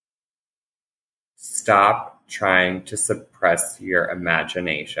stop trying to suppress your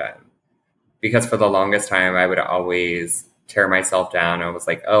imagination. Because for the longest time, I would always tear myself down. I was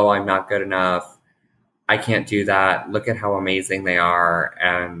like, oh, I'm not good enough. I can't do that. Look at how amazing they are.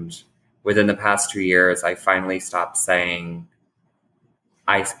 And within the past 2 years, I finally stopped saying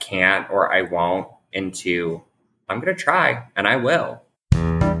I can't or I won't into I'm going to try and I will.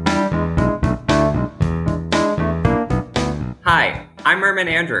 Hi, I'm Merman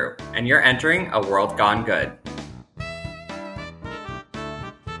Andrew, and you're entering A World Gone Good.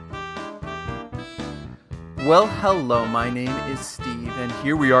 Well, hello, my name is Steve, and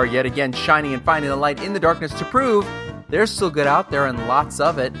here we are yet again shining and finding the light in the darkness to prove there's still good out there and lots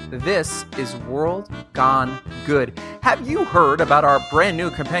of it. This is World Gone Good. Have you heard about our brand new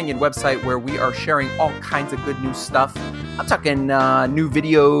companion website where we are sharing all kinds of good new stuff? I'm talking new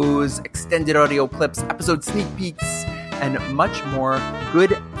videos, extended audio clips, episode sneak peeks, and much more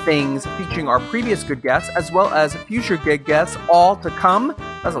good things featuring our previous good guests as well as future good guests, all to come.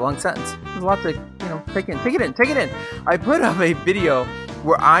 That's a long sentence. There's a lot to, take it in. I put up a video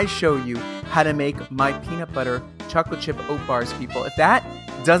where I show you how to make my peanut butter chocolate chip oat bars, people. If that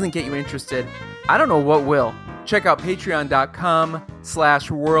doesn't get you interested, I don't know what will. Check out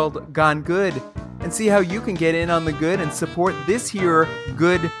patreon.com/worldgonegood and see how you can get in on the good and support this here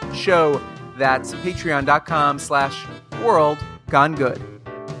good show. That's patreon.com/worldgonegood.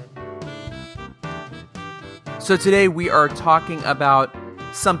 So today we are talking about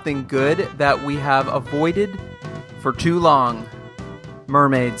something good that we have avoided for too long.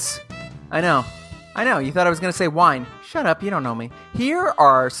 Mermaids. I know. You thought I was going to say wine. Shut up, you don't know me. Here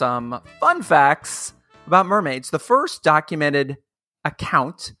are some fun facts about mermaids. The first documented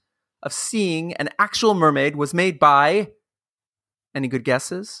account of seeing an actual mermaid was made by, any good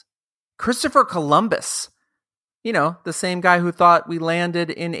guesses? Christopher Columbus. The same guy who thought we landed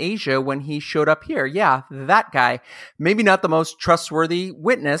in Asia when he showed up here. Yeah, that guy. Maybe not the most trustworthy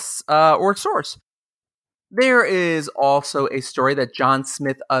witness or source. There is also a story that John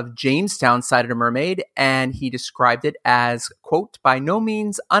Smith of Jamestown sighted a mermaid, and he described it as, quote, by no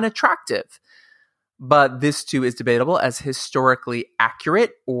means unattractive. But this too is debatable as historically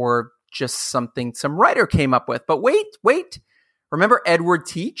accurate or just something some writer came up with. But wait. Remember Edward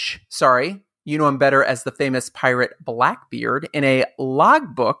Teach? Sorry. You know him better as the famous pirate Blackbeard. In a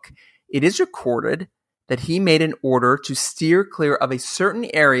logbook, it is recorded that he made an order to steer clear of a certain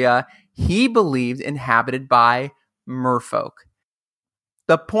area he believed inhabited by merfolk.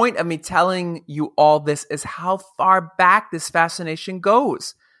 The point of me telling you all this is how far back this fascination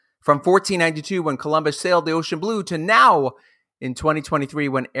goes. From 1492, when Columbus sailed the ocean blue, to now in 2023,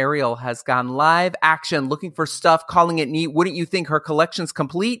 when Ariel has gone live action looking for stuff, calling it neat. Wouldn't you think her collection's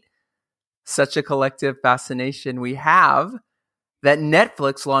complete? Such a collective fascination we have that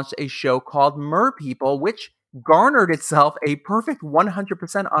Netflix launched a show called MERPEOPLE, which garnered itself a perfect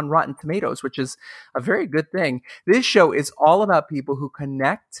 100% on Rotten Tomatoes, which is a very good thing. This show is all about people who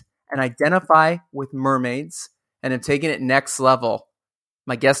connect and identify with mermaids and have taken it next level.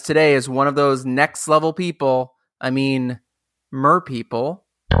 My guest today is one of those next level people. I mean, merpeople.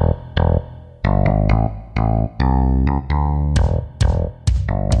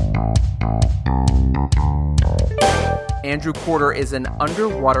 Andrew Porter is an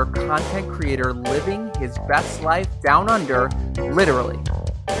underwater content creator living his best life down under, literally.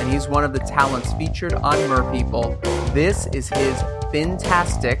 And he's one of the talents featured on MERPEOPLE. This is his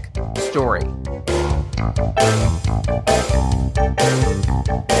fin-tastic story.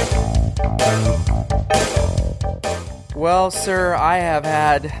 Well, sir, I have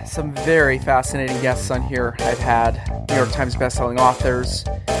had some very fascinating guests on here. I've had New York Times bestselling authors,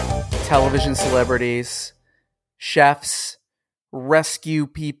 television celebrities, chefs, rescue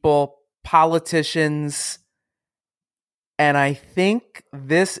people, politicians, and I think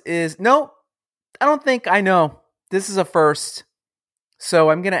this is... No, I don't think I know. This is a first. So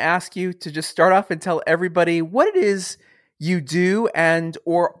I'm going to ask you to just start off and tell everybody what it is you do and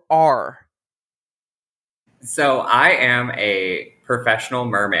or are. So I am a professional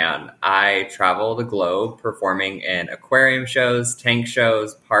merman. I travel the globe performing in aquarium shows, tank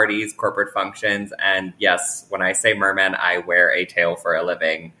shows, parties, corporate functions, and yes, when I say merman, I wear a tail for a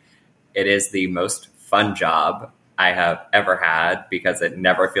living. It is the most fun job I have ever had because it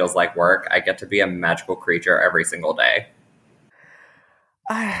never feels like work. I get to be a magical creature every single day.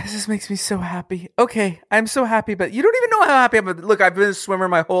 This just makes me so happy. Okay, I'm so happy, but you don't even know how happy I'm. Look, I've been a swimmer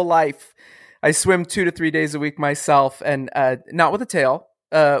my whole life. I swim 2 to 3 days a week myself, and not with a tail,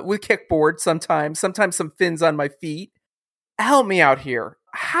 with kickboard sometimes some fins on my feet. Help me out here.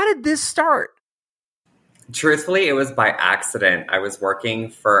 How did this start? Truthfully, it was by accident. I was working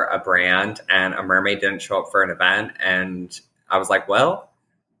for a brand and a mermaid didn't show up for an event. And I was like, well,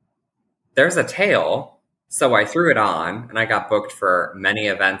 there's a tail. So I threw it on and I got booked for many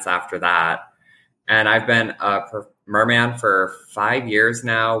events after that. And I've been a merman for 5 years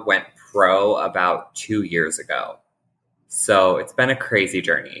now, went pro about 2 years ago. So it's been a crazy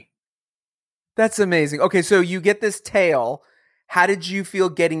journey. That's amazing. Okay, so you get this tail. How did you feel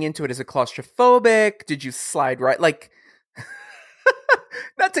getting into it? Is it claustrophobic? Did you slide right? Like,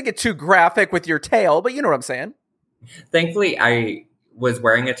 not to get too graphic with your tail, but you know what I'm saying. Thankfully, I was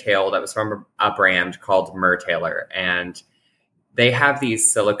wearing a tail that was from a brand called Mertailor, and they have these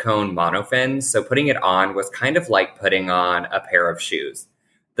silicone monofins. So putting it on was kind of like putting on a pair of shoes.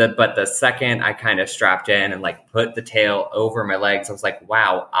 But the second I kind of strapped in and like put the tail over my legs, I was like,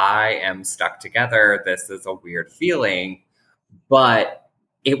 wow, I am stuck together. This is a weird feeling. But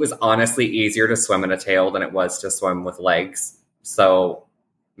it was honestly easier to swim in a tail than it was to swim with legs. So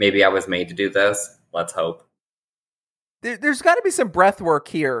maybe I was made to do this. Let's hope. There's got to be some breath work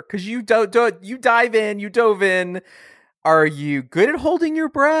here because you you dove in. Are you good at holding your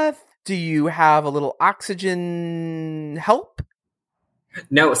breath? Do you have a little oxygen help?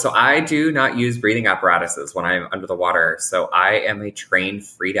 No, so I do not use breathing apparatuses when I'm under the water. So I am a trained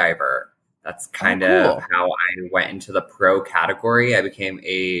freediver. That's kind of Cool. how I went into the pro category. I became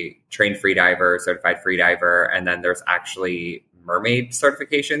a trained freediver, certified freediver, and then there's actually mermaid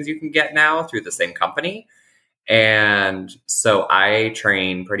certifications you can get now through the same company. And so I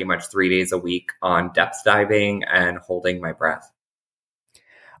train pretty much 3 days a week on depth diving and holding my breath.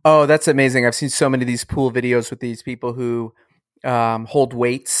 Oh, that's amazing. I've seen so many of these pool videos with these people who hold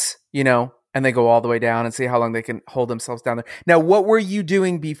weights, and they go all the way down and see how long they can hold themselves down there. Now, what were you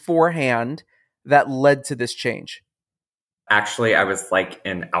doing beforehand that led to this change? Actually, I was like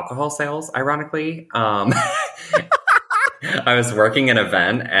in alcohol sales, ironically. I was working an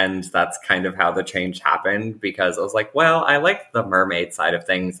event, and that's kind of how the change happened because I was like, well, I like the mermaid side of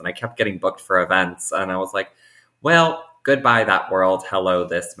things, and I kept getting booked for events. And I was like, well, goodbye, that world. Hello,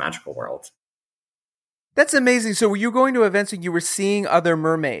 this magical world. That's amazing. So were you going to events and you were seeing other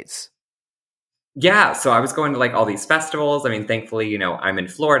mermaids? Yeah, so I was going to like all these festivals. I mean, thankfully, I'm in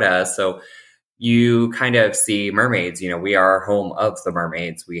Florida, so you kind of see mermaids. We are home of the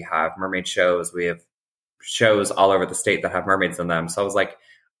mermaids. We have mermaid shows. We have shows all over the state that have mermaids in them. So I was like,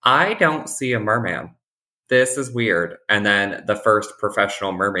 I don't see a merman. This is weird. And then the first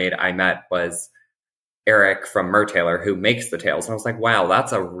professional mermaid I met was Eric from Mertailor, who makes the tails. And I was like, wow,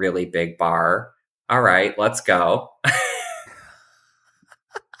 that's a really big bar. All right, let's go.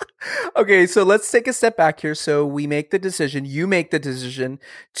 Okay, so let's take a step back here. So you make the decision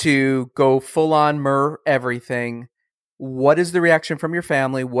to go full on mer everything. What is the reaction from your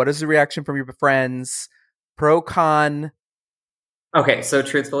family? What is the reaction from your friends? Pro, con? Okay, so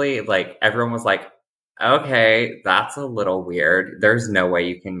truthfully, like everyone was like, okay, that's a little weird. There's no way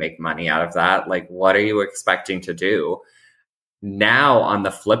you can make money out of that. Like, what are you expecting to do? Now, on the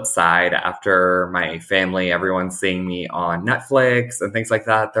flip side, after my family, everyone's seeing me on Netflix and things like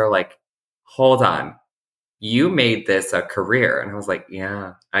that, they're like, hold on, you made this a career. And I was like,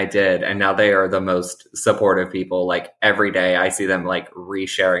 yeah, I did. And now they are the most supportive people. Like every day I see them like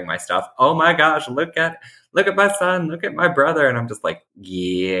resharing my stuff. Oh my gosh, look at my son, look at my brother. And I'm just like,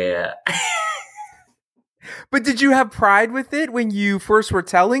 yeah. But did you have pride with it when you first were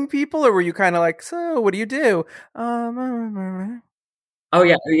telling people, or were you kind of like, so what do you do? Oh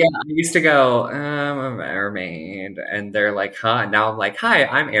yeah, yeah. I used to go, I'm a mermaid. And they're like, huh? And now I'm like, hi,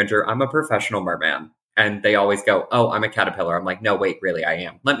 I'm Andrew. I'm a professional merman. And they always go, oh, I'm a caterpillar. I'm like, no, wait, really, I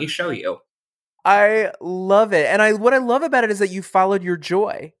am. Let me show you. I love it. And what I love about it is that you followed your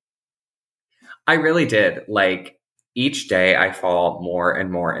joy. I really did. Like each day I fall more and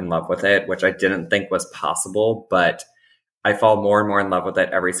more in love with it, which I didn't think was possible, but I fall more and more in love with it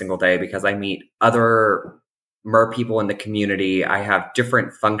every single day because I meet other mer people in the community. I have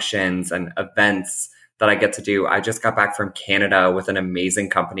different functions and events that I get to do. I just got back from Canada with an amazing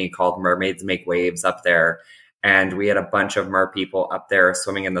company called Mermaids Make Waves up there. And we had a bunch of mer people up there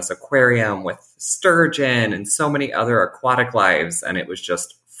swimming in this aquarium with sturgeon and so many other aquatic lives. And it was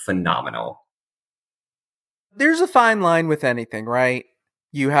just phenomenal. There's a fine line with anything, right?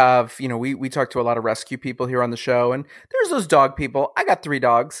 You have, we talk to a lot of rescue people here on the show, and there's those dog people. I got 3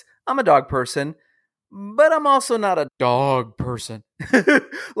 dogs. I'm a dog person, but I'm also not a dog person.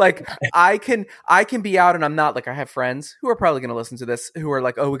 Like I can be out and I'm not like, I have friends who are probably going to listen to this who are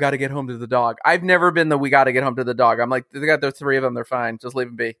like, oh, we got to get home to the dog. I've never been we got to get home to the dog. I'm like, they got their 3 of them. They're fine. Just leave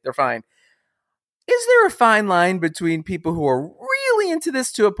them be. They're fine. Is there a fine line between people who are really into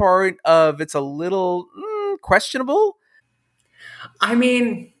this to a point of it's a little questionable? I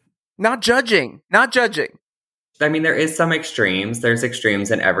mean, Not judging. Not judging. there is some extremes. There's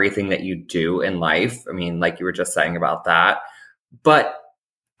extremes in everything that you do in life. I mean, like you were just saying about that. But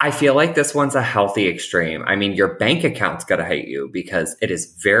I feel like this one's a healthy extreme. I mean, your bank account's going to hate you because it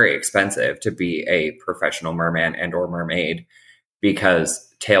is very expensive to be a professional merman and or mermaid because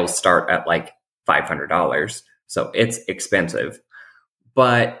tails start at like $500. So it's expensive.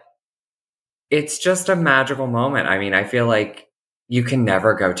 But it's just a magical moment. I mean, I feel like you can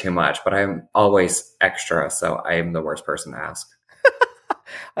never go too much, but I'm always extra. So I am the worst person to ask.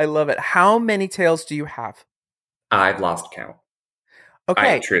 I love it. How many tails do you have? I've lost count.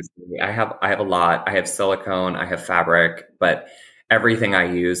 Okay. Truthfully, I have a lot. I have silicone, I have fabric, but everything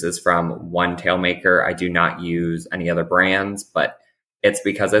I use is from one tail maker. I do not use any other brands, but it's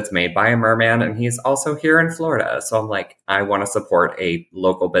because it's made by a merman and he's also here in Florida. So I'm like, I want to support a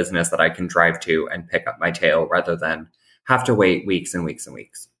local business that I can drive to and pick up my tail rather than have to wait weeks and weeks and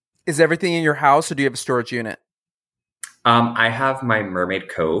weeks. Is everything in your house or do you have a storage unit? I have my mermaid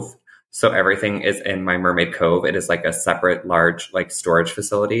cove. So everything is in my mermaid cove. It is like a separate large like storage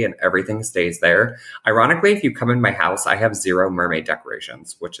facility and everything stays there. Ironically, if you come in my house, I have 0 mermaid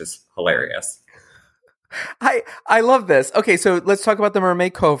decorations, which is hilarious. I love this. Okay, so let's talk about the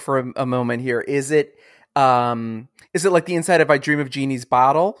Mermaid Cove for a moment here. Is it like the inside of I Dream of Jeannie's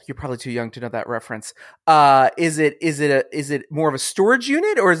bottle? You're probably too young to know that reference. Is it more of a storage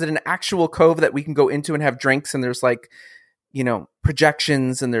unit or is it an actual cove that we can go into and have drinks and there's like,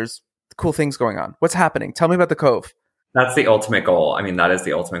 projections and there's cool things going on? What's happening? Tell me about the cove. That's the ultimate goal. I mean, that is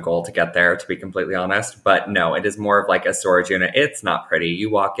the ultimate goal to get there, to be completely honest. But no, it is more of like a storage unit. It's not pretty. You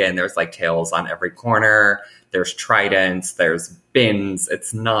walk in, there's like tails on every corner. There's tridents, there's bins.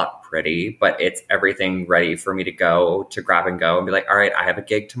 It's not pretty, but it's everything ready for me to go to grab and go and be like, all right, I have a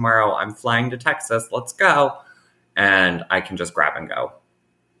gig tomorrow. I'm flying to Texas. Let's go. And I can just grab and go.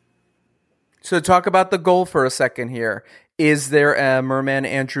 So talk about the goal for a second here. Is there a Merman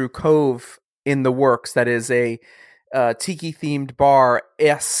Andrew Cove in the works that is a tiki-themed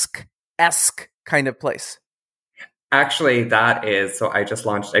bar-esque kind of place? Actually, that is, so I just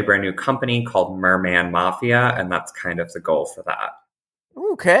launched a brand new company called Merman Mafia, and that's kind of the goal for that.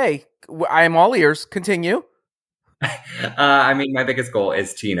 Okay. I'm all ears. Continue. My biggest goal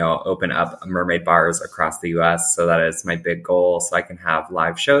is to, open up mermaid bars across the US. So that is my big goal. So I can have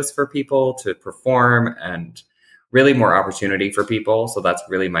live shows for people to perform and really more opportunity for people. So that's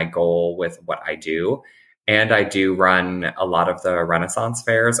really my goal with what I do. And I do run a lot of the Renaissance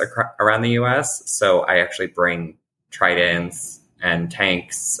fairs around the US. So I actually bring tridents and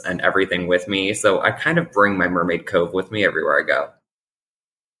tanks and everything with me. So I kind of bring my Mermaid Cove with me everywhere I go.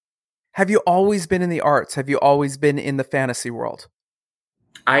 Have you always been in the arts? Have you always been in the fantasy world?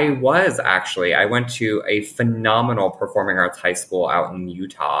 I was actually. I went to a phenomenal performing arts high school out in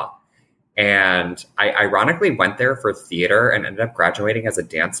Utah. And I ironically went there for theater and ended up graduating as a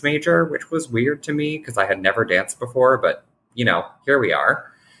dance major, which was weird to me because I had never danced before. But, here we are.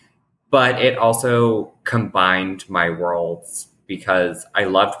 But it also combined my worlds because I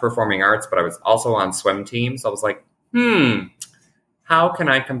loved performing arts, but I was also on swim teams. So I was like, how can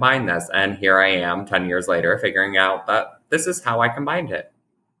I combine this? And here I am 10 years later figuring out that this is how I combined it.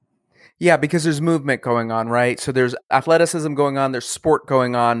 Yeah, because there's movement going on, right? So there's athleticism going on, there's sport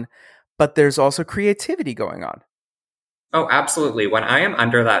going on, but there's also creativity going on. Oh, absolutely. When I am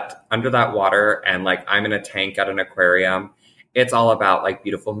under that water and like I'm in a tank at an aquarium, it's all about like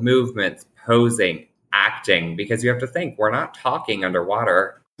beautiful movements, posing, acting, because you have to think we're not talking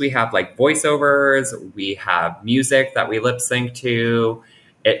underwater. We have like voiceovers, we have music that we lip sync to.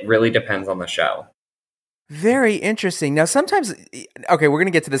 It really depends on the show. Very interesting. Now, sometimes, okay, we're going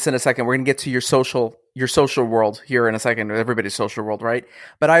to get to this in a second. We're going to get to your social world here in a second, everybody's social world, right?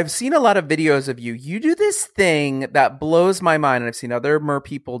 But I've seen a lot of videos of you. You do this thing that blows my mind, and I've seen other mer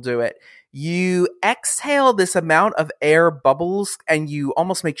people do it. You exhale this amount of air bubbles, and you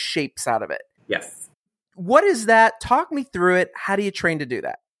almost make shapes out of it. Yes. What is that? Talk me through it. How do you train to do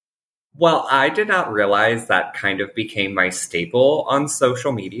that? Well, I did not realize that kind of became my staple on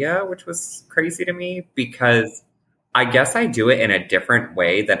social media, which was crazy to me because I guess I do it in a different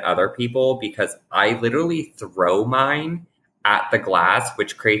way than other people because I literally throw mine at the glass,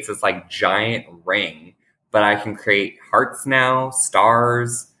 which creates this like giant ring. But I can create hearts now,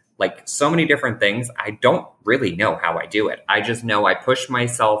 stars, like so many different things. I don't really know how I do it. I just know I push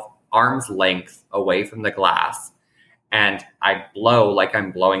myself arm's length away from the glass and I blow like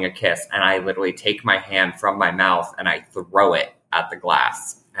I'm blowing a kiss. And I literally take my hand from my mouth and I throw it at the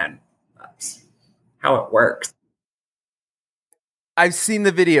glass. And that's how it works. I've seen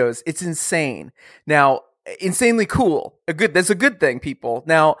the videos. It's insane. Now, insanely cool. That's a good thing, people.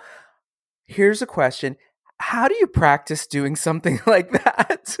 Now, here's a question. How do you practice doing something like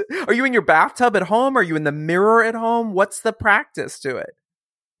that? Are you in your bathtub at home? Are you in the mirror at home? What's the practice to it?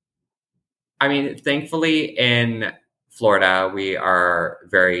 I mean, thankfully in Florida, we are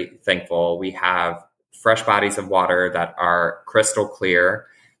very thankful. We have fresh bodies of water that are crystal clear.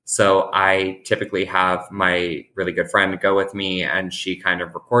 So I typically have my really good friend go with me and she kind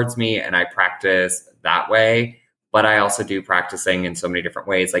of records me and I practice that way. But I also do practicing in so many different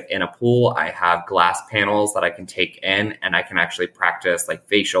ways. Like in a pool, I have glass panels that I can take in and I can actually practice like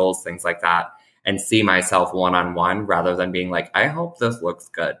facials, things like that, and see myself one on one rather than being like, I hope this looks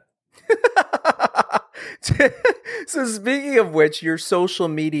good. So speaking of which, your social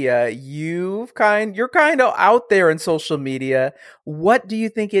media, you're kind of out there in social media. What do you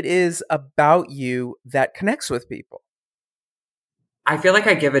think it is about you that connects with people? I feel like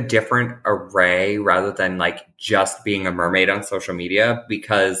I give a different array rather than like just being a mermaid on social media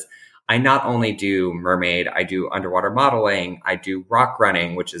because I not only do mermaid, I do underwater modeling, I do rock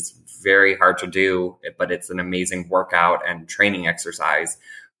running, which is very hard to do, but it's an amazing workout and training exercise.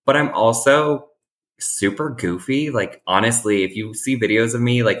 But I'm also super goofy. Like, honestly, if you see videos of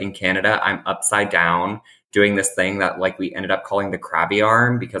me, like in Canada, I'm upside down doing this thing that like we ended up calling the crabby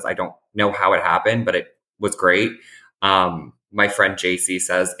arm because I don't know how it happened, but it was great. My friend JC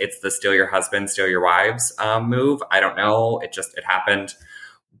says it's the steal your husband, steal your wives move. I don't know. It happened.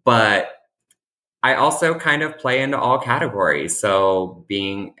 But I also kind of play into all categories. So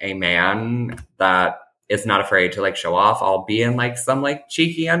being a man that is not afraid to like show off, I'll be in like some like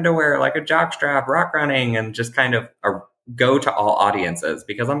cheeky underwear, like a jockstrap, rock running, and just kind of go to all audiences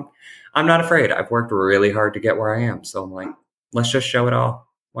because I'm not afraid. I've worked really hard to get where I am. So I'm like, let's just show it all.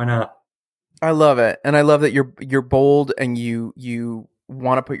 Why not? I love it, and I love that you're bold and you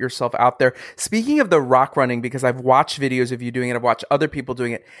want to put yourself out there. Speaking of the rock running, because I've watched videos of you doing it, I've watched other people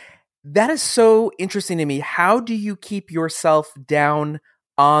doing it. That is so interesting to me. How do you keep yourself down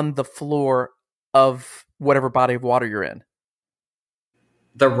on the floor of whatever body of water you're in?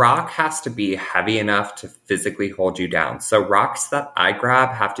 The rock has to be heavy enough to physically hold you down. So rocks that I grab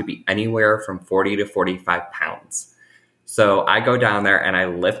have to be anywhere from 40 to 45 pounds. So I go down there and I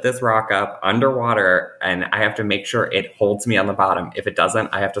lift this rock up underwater and I have to make sure it holds me on the bottom. If it doesn't,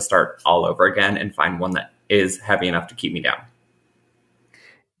 I have to start all over again and find one that is heavy enough to keep me down.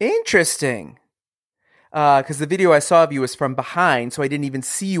 Interesting. Because the video I saw of you was from behind, so I didn't even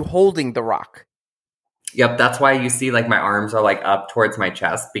see you holding the rock. Yep, that's why you see like my arms are like up towards my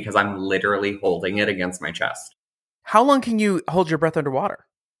chest because I'm literally holding it against my chest. How long can you hold your breath underwater?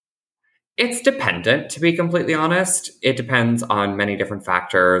 It's dependent, to be completely honest. It depends on many different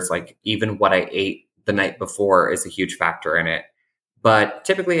factors. Like even what I ate the night before is a huge factor in it. But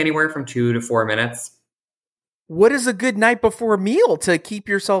typically anywhere from 2 to 4 minutes. What is a good night before a meal to keep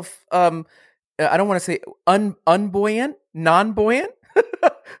yourself I don't want to say unbuoyant, non-buoyant,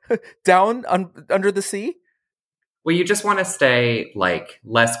 down under the sea? Well, you just want to stay like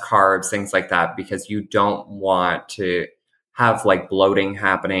less carbs, things like that, because you don't want to have like bloating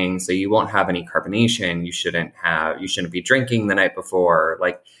happening. So you won't have any carbonation. You shouldn't be drinking the night before.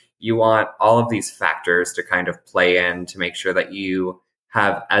 Like you want all of these factors to kind of play in to make sure that you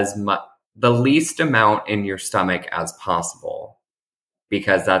have the least amount in your stomach as possible,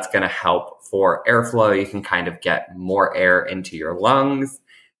 because that's going to help for airflow. You can kind of get more air into your lungs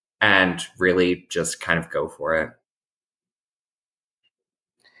and really just kind of go for it.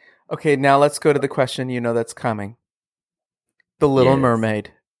 Okay, now let's go to the question that's coming. The Little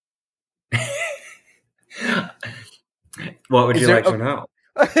Mermaid. What would you like to know?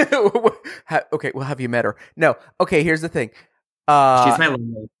 Okay, well, have you met her? No. Okay, here's the thing. She's my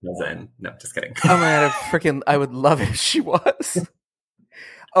little cousin. No, just kidding. Oh man, I would love it if she was.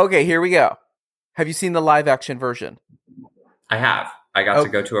 Okay, here we go. Have you seen the live action version? I have. I got to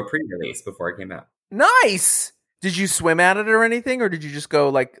go to a pre-release before it came out. Nice. Did you swim at it or anything, or did you just go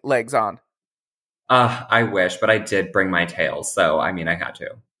like legs on? I wish, but I did bring my tail, so I mean, I had to.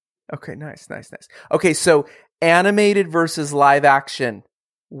 Okay, nice. Okay, so animated versus live action,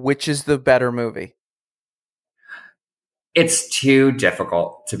 which is the better movie? It's too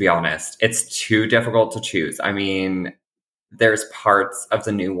difficult, to be honest. It's too difficult to choose. I mean, there's parts of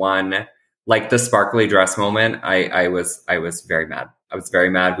the new one, like the sparkly dress moment. I was very mad. I was very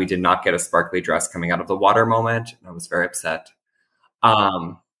mad. We did not get a sparkly dress coming out of the water moment. And I was very upset.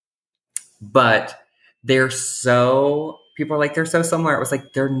 But people are like, they're so similar. It was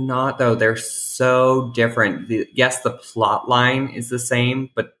like, they're not though. They're so different. Yes, the plot line is the same,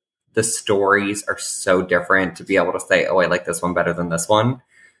 but the stories are so different to be able to say, oh, I like this one better than this one.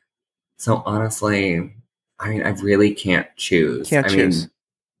 So honestly, I mean, I really can't choose. Can't choose.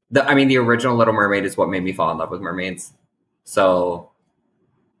 The original Little Mermaid is what made me fall in love with mermaids. So,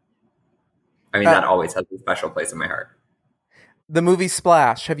 that always has a special place in my heart. The movie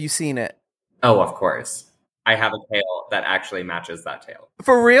Splash, have you seen it? Oh, of course. I have a tail that actually matches that tail.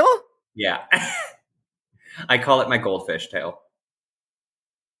 For real? Yeah. I call it my goldfish tail.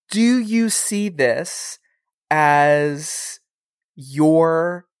 Do you see this as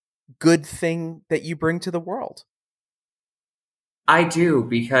your good thing that you bring to the world? I do,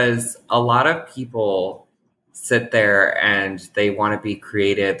 because a lot of people sit there and they want to be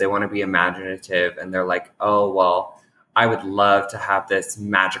creative, they want to be imaginative, and they're like, oh, well, I would love to have this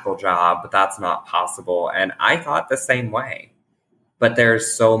magical job, but that's not possible. And I thought the same way. But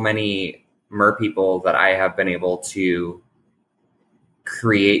there's so many merpeople that I have been able to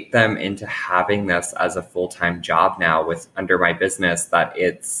create them into having this as a full-time job now with under my business, that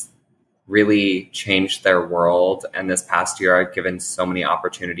it's really changed their world. And this past year, I've given so many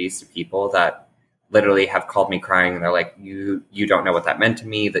opportunities to people that literally have called me crying. And they're like, you don't know what that meant to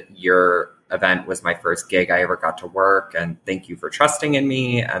me, that your event was my first gig I ever got to work. And thank you for trusting in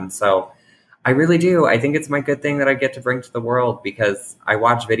me. And so I really do. I think it's my good thing that I get to bring to the world, because I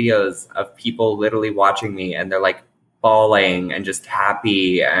watch videos of people literally watching me and they're like bawling and just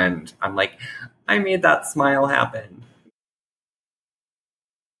happy. And I'm like, I made that smile happen.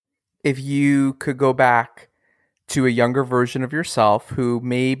 If you could go back to a younger version of yourself who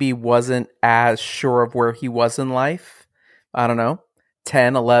maybe wasn't as sure of where he was in life, I don't know,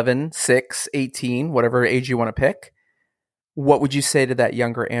 10, 11, 6, 18, whatever age you want to pick, what would you say to that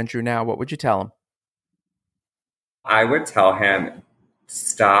younger Andrew now? What would you tell him? I would tell him,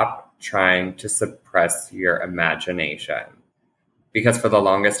 stop trying to suppress your imagination. Because for the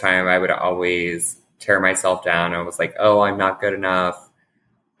longest time, I would always tear myself down. I was like, oh, I'm not good enough.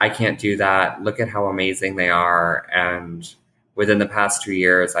 I can't do that. Look at how amazing they are. And within the past 2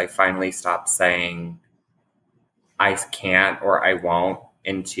 years, I finally stopped saying I can't or I won't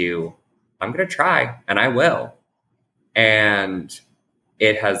into I'm going to try and I will. And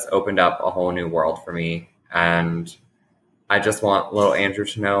it has opened up a whole new world for me. And I just want little Andrew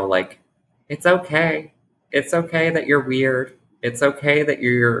to know, like, it's okay. It's okay that you're weird. It's okay that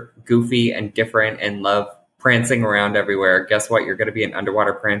you're goofy and different and love prancing around everywhere. Guess what? You're going to be an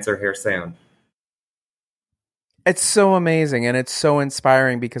underwater prancer here soon. It's so amazing and it's so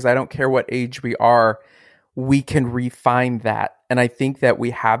inspiring, because I don't care what age we are, we can refine that. And I think that we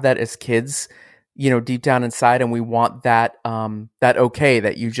have that as kids, deep down inside, and we want that that okay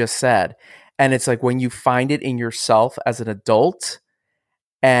that you just said. And it's like when you find it in yourself as an adult,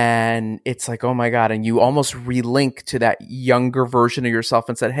 and it's like, oh my God, and you almost relink to that younger version of yourself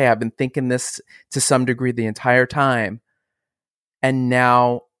and said, hey, I've been thinking this to some degree the entire time. And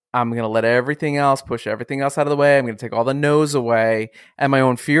now I'm going to let everything else, push everything else out of the way. I'm going to take all the no's away and my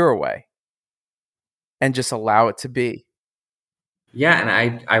own fear away and just allow it to be. Yeah,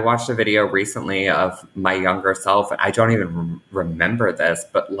 and I watched a video recently of my younger self, and I don't even remember this,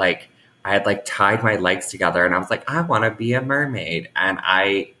 but like I had like tied my legs together and I was like, I want to be a mermaid. And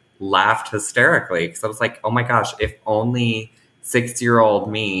I laughed hysterically because I was like, oh my gosh, if only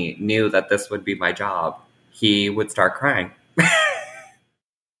 6-year-old me knew that this would be my job, he would start crying.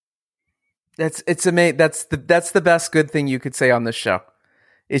 It's amazing. That's the best good thing you could say on this show.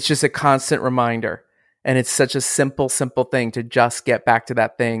 It's just a constant reminder. And it's such a simple thing to just get back to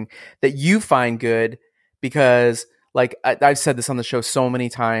that thing that you find good, because like I've said this on the show so many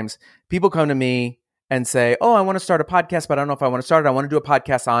times, people come to me and say, oh, I want to start a podcast, but I don't know if I want to start it. I want to do a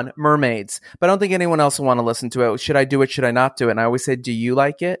podcast on mermaids, but I don't think anyone else will want to listen to it. Should I do it? Should I not do it? And I always say, do you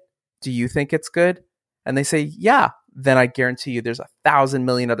like it? Do you think it's good? And they say, yeah. Then I guarantee you there's 1,000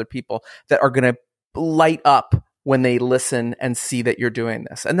 million other people that are going to light up when they listen and see that you're doing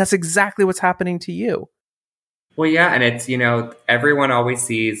this. And that's exactly what's happening to you. Well, yeah. And it's, everyone always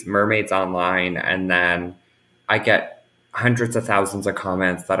sees mermaids online, and then I get hundreds of thousands of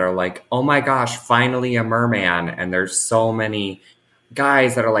comments that are like, oh my gosh, finally a merman. And there's so many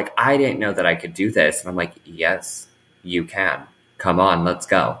guys that are like, I didn't know that I could do this. And I'm like, yes, you can. Come on, let's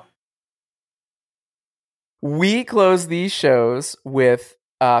go. We close these shows with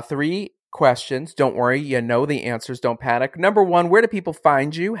 3 questions. Don't worry, you know the answers. Don't panic. Number 1, where do people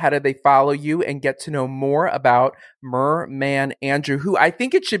find you? How do they follow you and get to know more about Merman Andrew, who I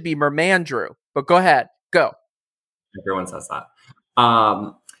think it should be Mermandrew, but go ahead, go. Everyone says that.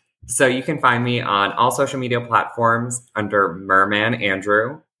 So you can find me on all social media platforms under Merman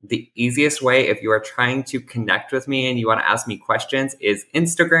Andrew. The easiest way, if you are trying to connect with me and you want to ask me questions, is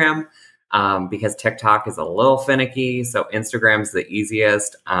Instagram. because TikTok is a little finicky. So Instagram's the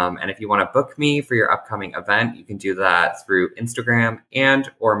easiest. And if you want to book me for your upcoming event, you can do that through Instagram and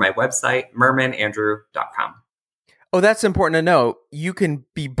or my website, mermanandrew.com. Oh, that's important to know. You can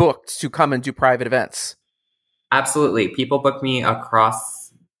be booked to come and do private events. Absolutely. People book me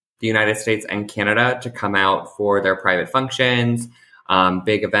across the United States and Canada to come out for their private functions,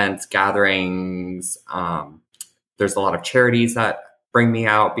 big events, gatherings. There's a lot of charities that bring me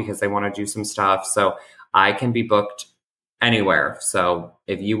out because they want to do some stuff. So I can be booked anywhere. So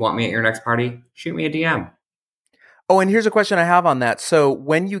if you want me at your next party, shoot me a DM. Oh, and here's a question I have on that. So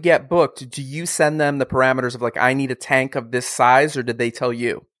when you get booked, do you send them the parameters of like, I need a tank of this size, or did they tell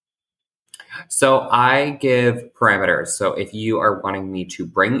you? So I give parameters. So if you are wanting me to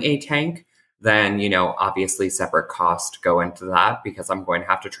bring a tank, then, obviously separate costs go into that because I'm going to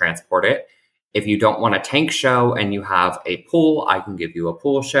have to transport it. If you don't want a tank show and you have a pool, I can give you a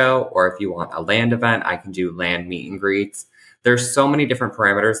pool show. Or if you want a land event, I can do land meet and greets. There's so many different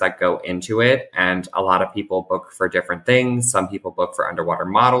parameters that go into it. And a lot of people book for different things. Some people book for underwater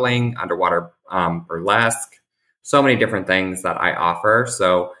modeling, underwater burlesque, so many different things that I offer.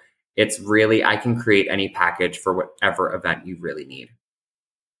 So it's really, I can create any package for whatever event you really need.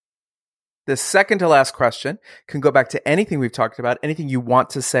 The second to last question can go back to anything we've talked about, anything you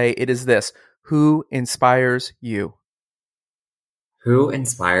want to say. It is this: who inspires you? Who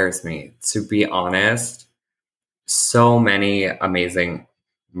inspires me? To be honest, so many amazing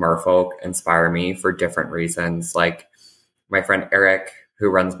merfolk inspire me for different reasons. Like my friend Eric, who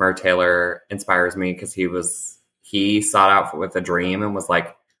runs MERTailor, inspires me because he sought out with a dream and was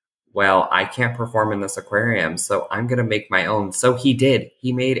like, well, I can't perform in this aquarium, so I'm going to make my own. So he did.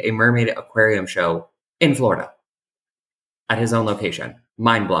 He made a mermaid aquarium show in Florida at his own location.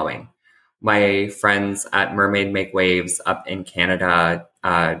 Mind-blowing. My friends at Mermaid Make Waves up in Canada,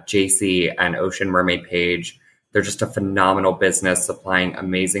 JC and Ocean Mermaid Page, they're just a phenomenal business supplying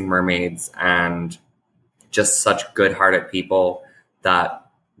amazing mermaids and just such good-hearted people that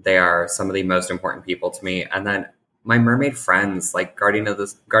they are some of the most important people to me. And then my mermaid friends, like Guardian of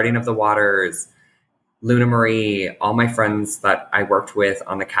the Waters, Luna Marie, all my friends that I worked with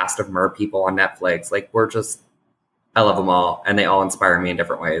on the cast of MERPEOPLE on Netflix, I love them all, and they all inspire me in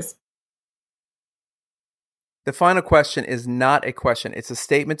different ways. The final question is not a question. It's a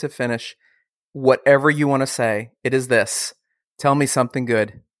statement to finish. Whatever you want to say, it is this: tell me something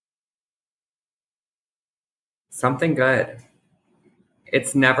good. Something good.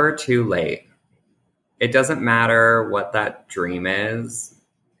 It's never too late. It doesn't matter what that dream is.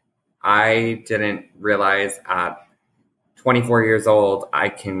 I didn't realize at 24 years old, I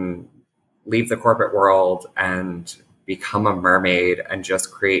can leave the corporate world and become a mermaid and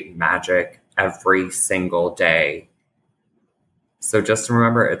just create magic every single day. So just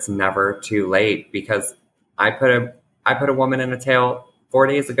remember, it's never too late, because I put a woman in a tail 4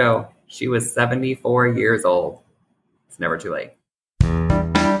 days ago. She was 74 years old. It's never too late.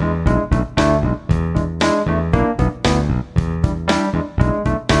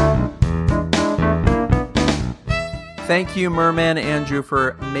 Thank you, Merman Andrew,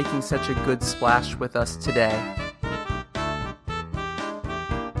 for making such a good splash with us today.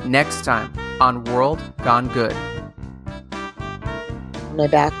 Next time on World Gone Good. My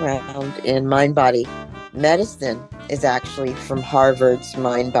background in mind-body medicine is actually from Harvard's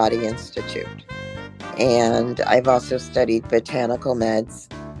Mind-Body Institute. And I've also studied botanical meds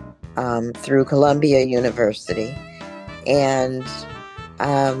through Columbia University. And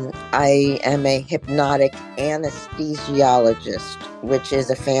I am a hypnotic anesthesiologist, which is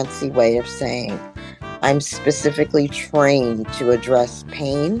a fancy way of saying I'm specifically trained to address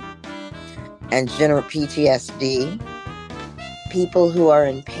pain and general PTSD. People who are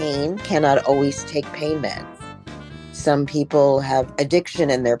in pain cannot always take pain meds. Some people have addiction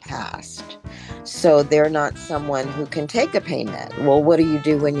in their past, so they're not someone who can take a pain med. Well, what do you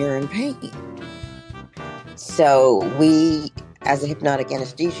do when you're in pain? So we, as a hypnotic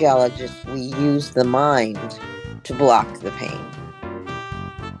anesthesiologist, we use the mind to block the pain.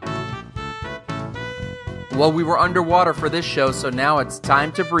 Well, we were underwater for this show, so now it's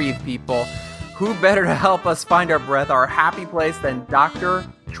time to breathe, people. Who better to help us find our breath, our happy place, than Dr.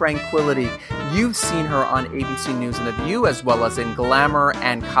 Tranquility? You've seen her on ABC News and The View, as well as in Glamour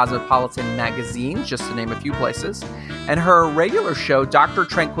and Cosmopolitan magazines, just to name a few places. And her regular show, Dr.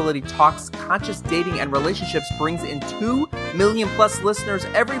 Tranquility Talks Conscious Dating and Relationships, brings in 2 million plus listeners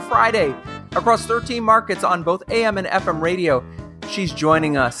every Friday across 13 markets on both AM and FM radio. She's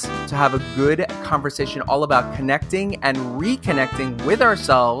joining us to have a good conversation all about connecting and reconnecting with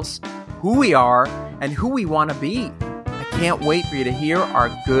ourselves, who we are, and who we want to be. I can't wait for you to hear our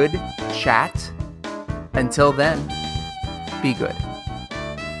good chat. Until then, be good.